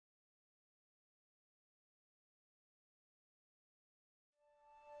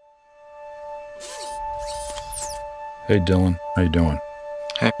Hey, Dylan. How you doing?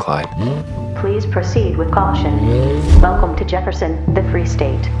 Hey, Clyde. Please proceed with caution. Welcome to Jefferson, the Free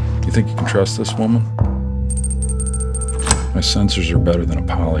State. You think you can trust this woman? My sensors are better than a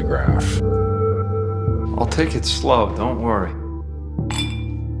polygraph. I'll take it slow, don't worry.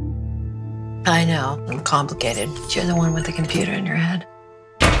 I know, I'm complicated. You're the one with the computer in your head.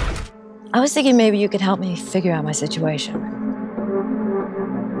 I was thinking maybe you could help me figure out my situation.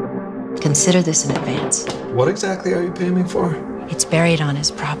 Consider this in advance. What exactly are you paying me for? It's buried on his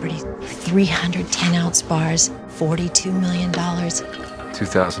property. 310-ounce bars, $42 million.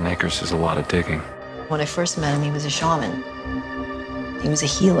 2,000 acres is a lot of digging. When I first met him, he was a shaman. He was a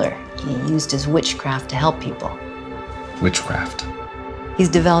healer. He used his witchcraft to help people. Witchcraft? He's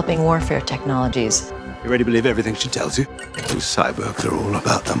developing warfare technologies. You ready to believe everything she tells you? Those cyborgs are all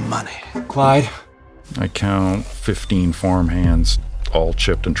about the money. Clyde? I count 15 farm hands, all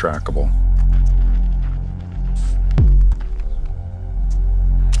chipped and trackable.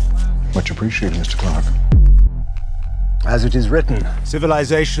 Much appreciated, Mr. Clark. As it is written,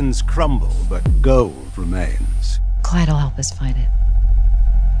 civilizations crumble, but gold remains. Clyde will help us find it.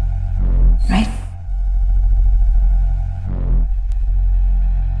 Right?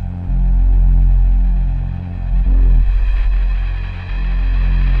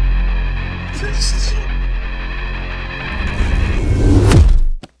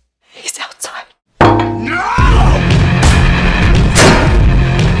 He's outside.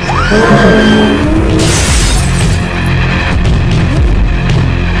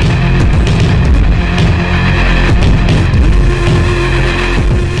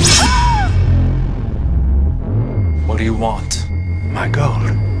 What do you want? My gold.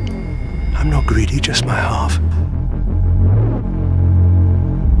 I'm not greedy, just my half.